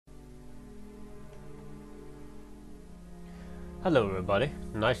Hello everybody,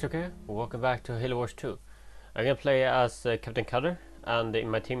 Nicelook here. Welcome back to Halo Wars 2. I'm gonna play as Captain Cutter, and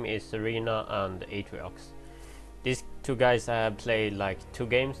in my team is Serena and Atriox. These two guys I have played like 2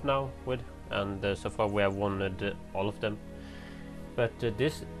 games now with, and so far we have won all of them. But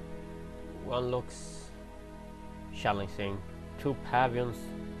this one looks challenging. 2 pavilions,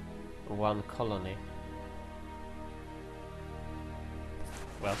 1 colony.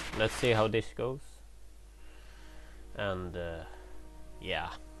 Well, let's see how this goes. And yeah.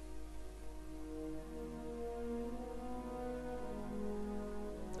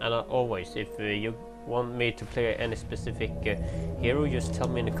 And always, if you want me to play any specific hero, just tell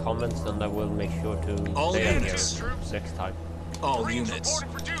me in the comments and I will make sure to play that hero next time. All units.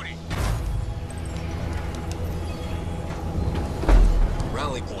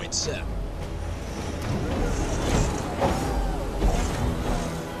 Rally point set.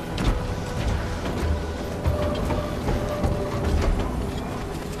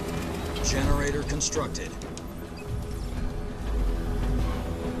 Generator constructed.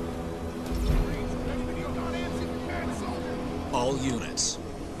 All units.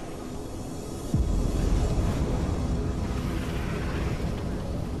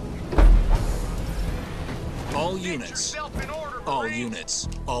 All units. All units.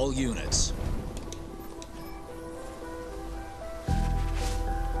 All units.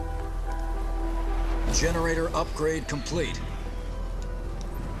 Generator upgrade complete.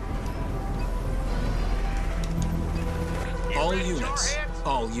 All units.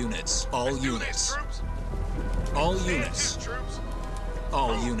 All units. All units. All units.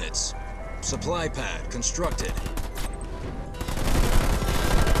 All units. Supply pad constructed.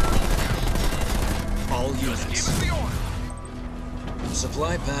 All units.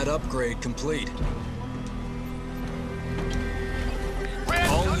 Supply pad upgrade complete.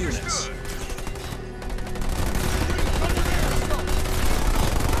 All units.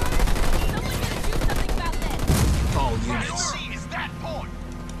 All units.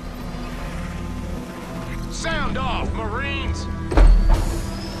 Sound off, Marines!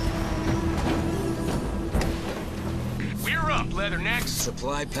 We're up, Leathernecks.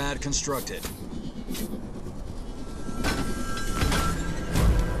 Supply pad constructed.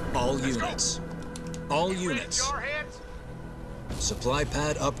 All units. All units. Supply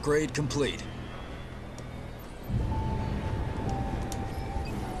pad upgrade complete.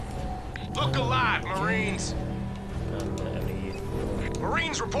 Look alive, Marines!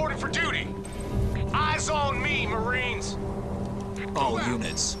 Marines reporting for duty! Eyes on me, Marines! All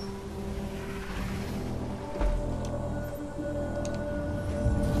units.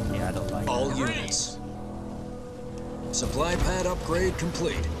 Yeah, I don't like All that. units. Supply pad upgrade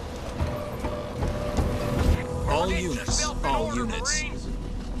complete. All Get units. yourself in All order, units. Marines.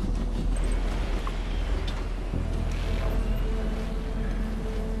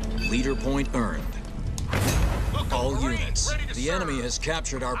 Leader point earned. Look, All Marines, units. ready to The serve. enemy has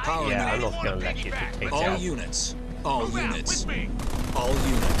captured our power Yeah, I'm node. not gonna let you take All out. units. All Move out units. with me. All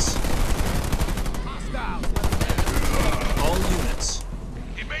units. All units.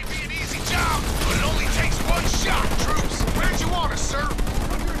 It may be an easy job, but it only takes one shot, troops. Where'd you want us, sir?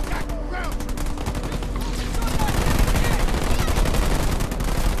 Under attack, ground troops.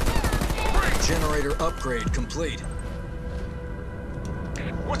 Generator upgrade complete.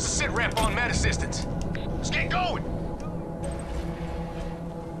 What's the sit rep on med assistance? Let's get going.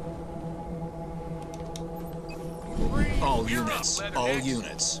 All We're units. up, All Leathernecks.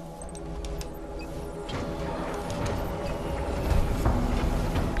 units.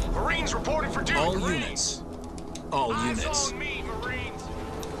 Marines reporting for duty. All Marines. units. All Eyes units. on me, Marines.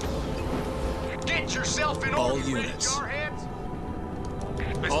 Get yourself in All order, you units. jarheads.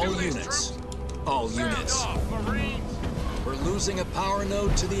 Let's All do this, units. troops. All Sound units. off, Marines. We're losing a power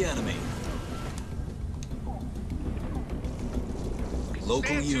node to the enemy. Local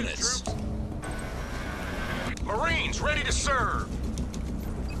Stand to, units. troops. Marines ready to serve.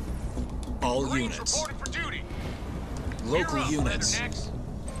 All Marines units. reporting for duty. Local You're up, units. Leathernecks.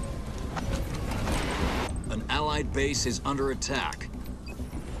 An allied base is under attack.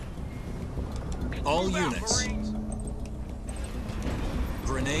 All Move out, units. Marines.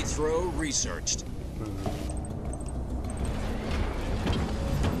 Grenade throw researched.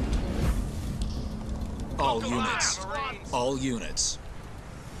 All Look units. alive, Marines. All units.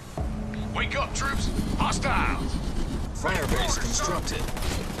 Wake up, troops. Hostiles. Firebase constructed.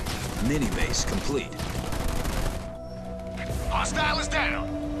 Mini base complete. Hostile is down.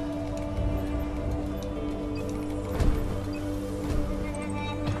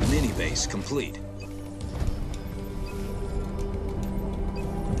 Mini base complete.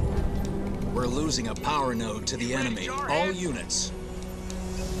 We're losing a power node to the enemy. All units.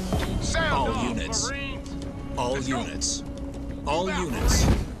 Sound All off, units. Marines. All Let's go. units. All units.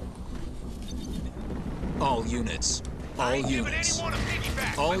 All units. I All ain't giving units. anyone a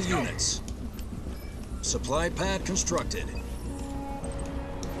piggyback. All Let's go. units. Supply pad constructed.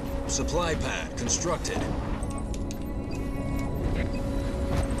 Supply pad constructed.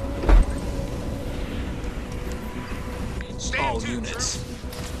 Stand All to, units. troops.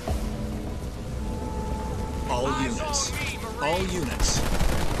 All Eyes units. on me, Marines. All units.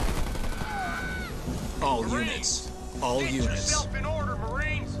 All Marines. units. All Get units. yourself in order,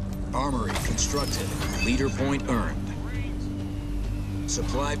 Marines. Armory constructed. Leader point earned. Marines.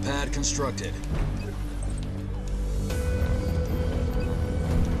 Supply pad constructed.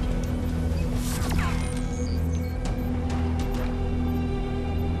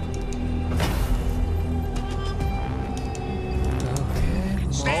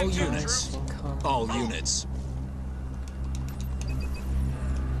 All Stand to, units. troops. All units.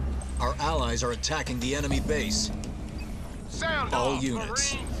 Our allies are attacking the enemy base. Sound All off,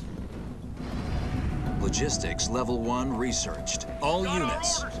 units. Marines. Logistics level 1 researched. All Got our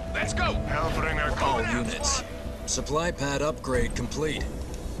units. orders. Let's go. Helping our All going out, units. squad. Supply pad upgrade complete.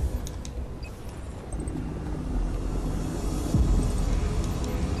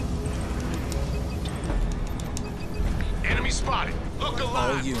 Enemy spotted. Look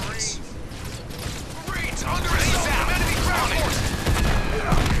alive, All units. Marines, under assault. Enemy ground forces.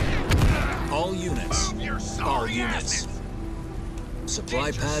 All units. Move your All sorry units. asses.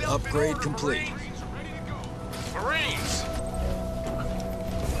 Supply Get pad yourself in upgrade order, complete. Marines.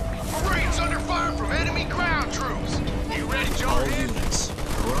 Marines under fire from enemy ground troops. You ready, All Jarhead? units.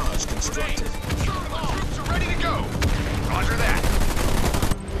 Garage constructed. Troops are ready to go. Roger that.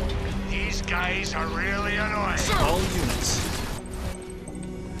 These guys are really annoying. Sir, All units.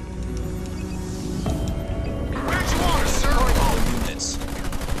 where'd you want us, sir? All units.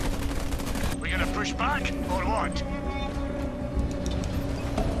 We gonna push back or what?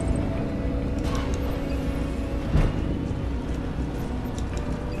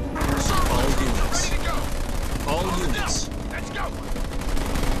 All units. Ready to go. All units. Let's go.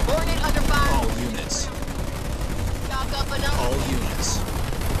 Hornet under fire. All units. Stock up another. All units.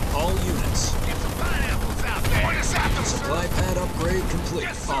 All units. Get some pineapples out there. Point us at them, Supply sir. pad upgrade complete.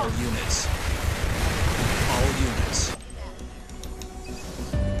 Yes, sir. All units. All units.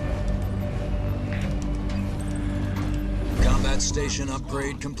 Combat station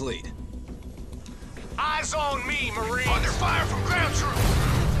upgrade complete. Eyes on me, Marines. Under fire from ground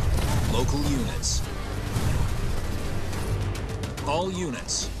troops. Local units. All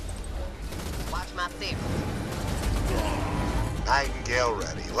units. Watch my six. Nightingale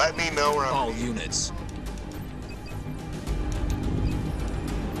ready. Let me know where I'm All units.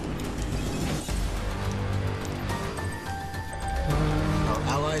 Our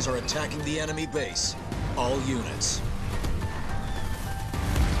allies are attacking the enemy base. All units.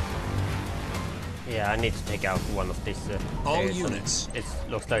 Yeah, I need to take out one of these. All areas, and units. It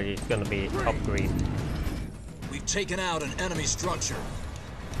looks like it's gonna be top green. We've taken out an enemy structure.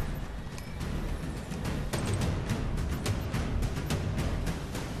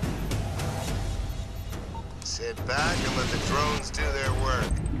 Sit back and let the drones do their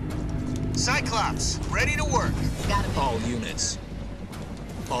work. Cyclops, ready to work. Gotta be. All units.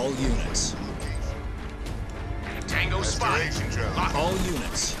 All units. Tango spotted. Restoration drone. Lock. All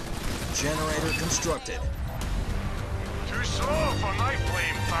units. Generator constructed. Too slow for knife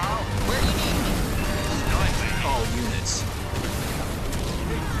flame, pal. Where you need me? All units.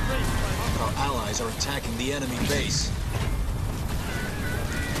 Our allies are attacking the enemy base.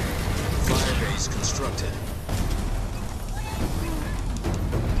 Fire base constructed.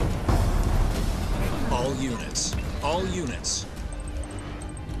 All units. All units.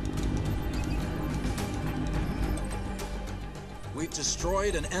 We've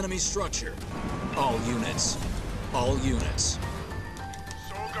destroyed an enemy structure. All units. All units.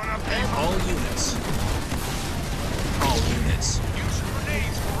 So gonna pay for All units. All units. use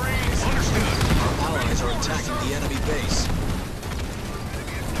grenades, Marines. Understood. Our allies are attacking the enemy base.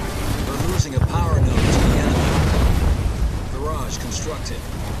 We're losing a power node to the enemy. Garage constructed.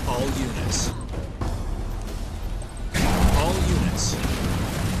 All units. All units.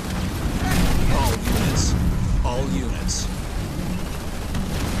 All units. All units.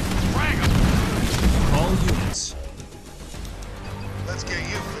 Frag 'em. All units. Let's get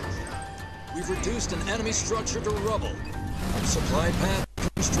you fixed. We've reduced an enemy structure to rubble. Supply pad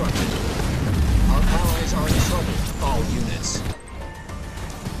constructed. Our allies are in trouble. All units.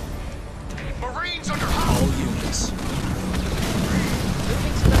 Marines under fire. All units.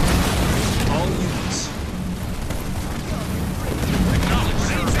 Moving to the All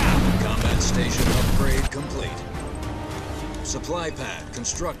supply pad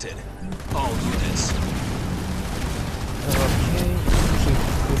constructed. All units. Okay, keep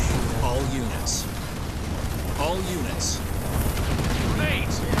pushing. All units. All units.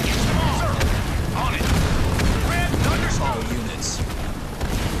 Grenades! Use them all! On it! Red, All understood! units.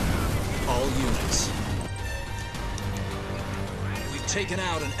 All units. We've taken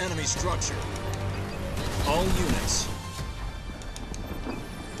out an enemy structure. All units.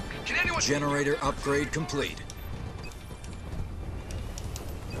 Can anyone... Generator upgrade complete.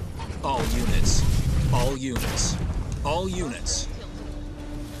 All units. All units. All units.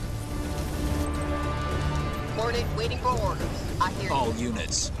 Hornet waiting for orders. I hear All you.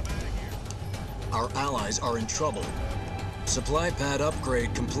 units. Our allies are in trouble. Supply pad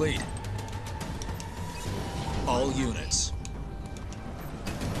upgrade complete. All units.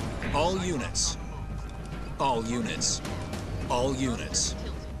 All units. All units. All units.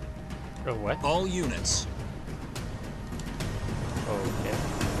 Oh, what? All units. Okay.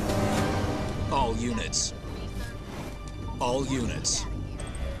 All units. All units.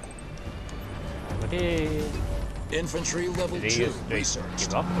 What is... Infantry level Did he 2 just like, researched.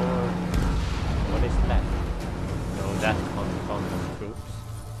 give up, or what is that? No, that comes troops.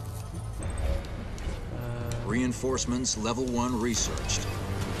 Reinforcements level 1 researched.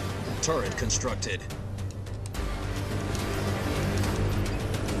 Turret constructed.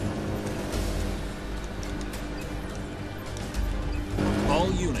 All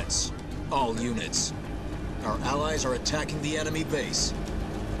units. All units. Our allies are attacking the enemy base.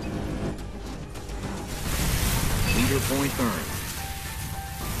 Leader point earned.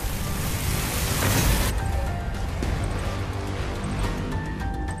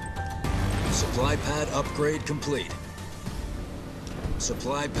 Supply pad upgrade complete.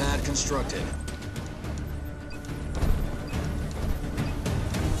 Supply pad constructed.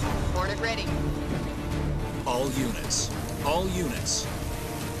 Hornet ready. All units. All units.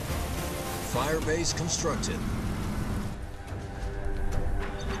 Firebase constructed.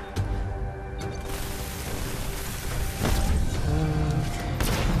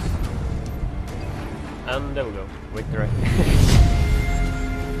 And there we go. Victory.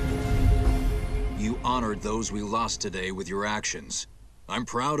 You honored those we lost today with your actions. I'm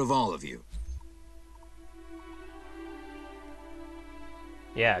proud of all of you.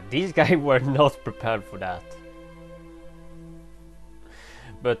 Yeah, these guys were not prepared for that.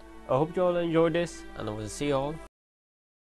 But I hope you all enjoyed this, and I will see you all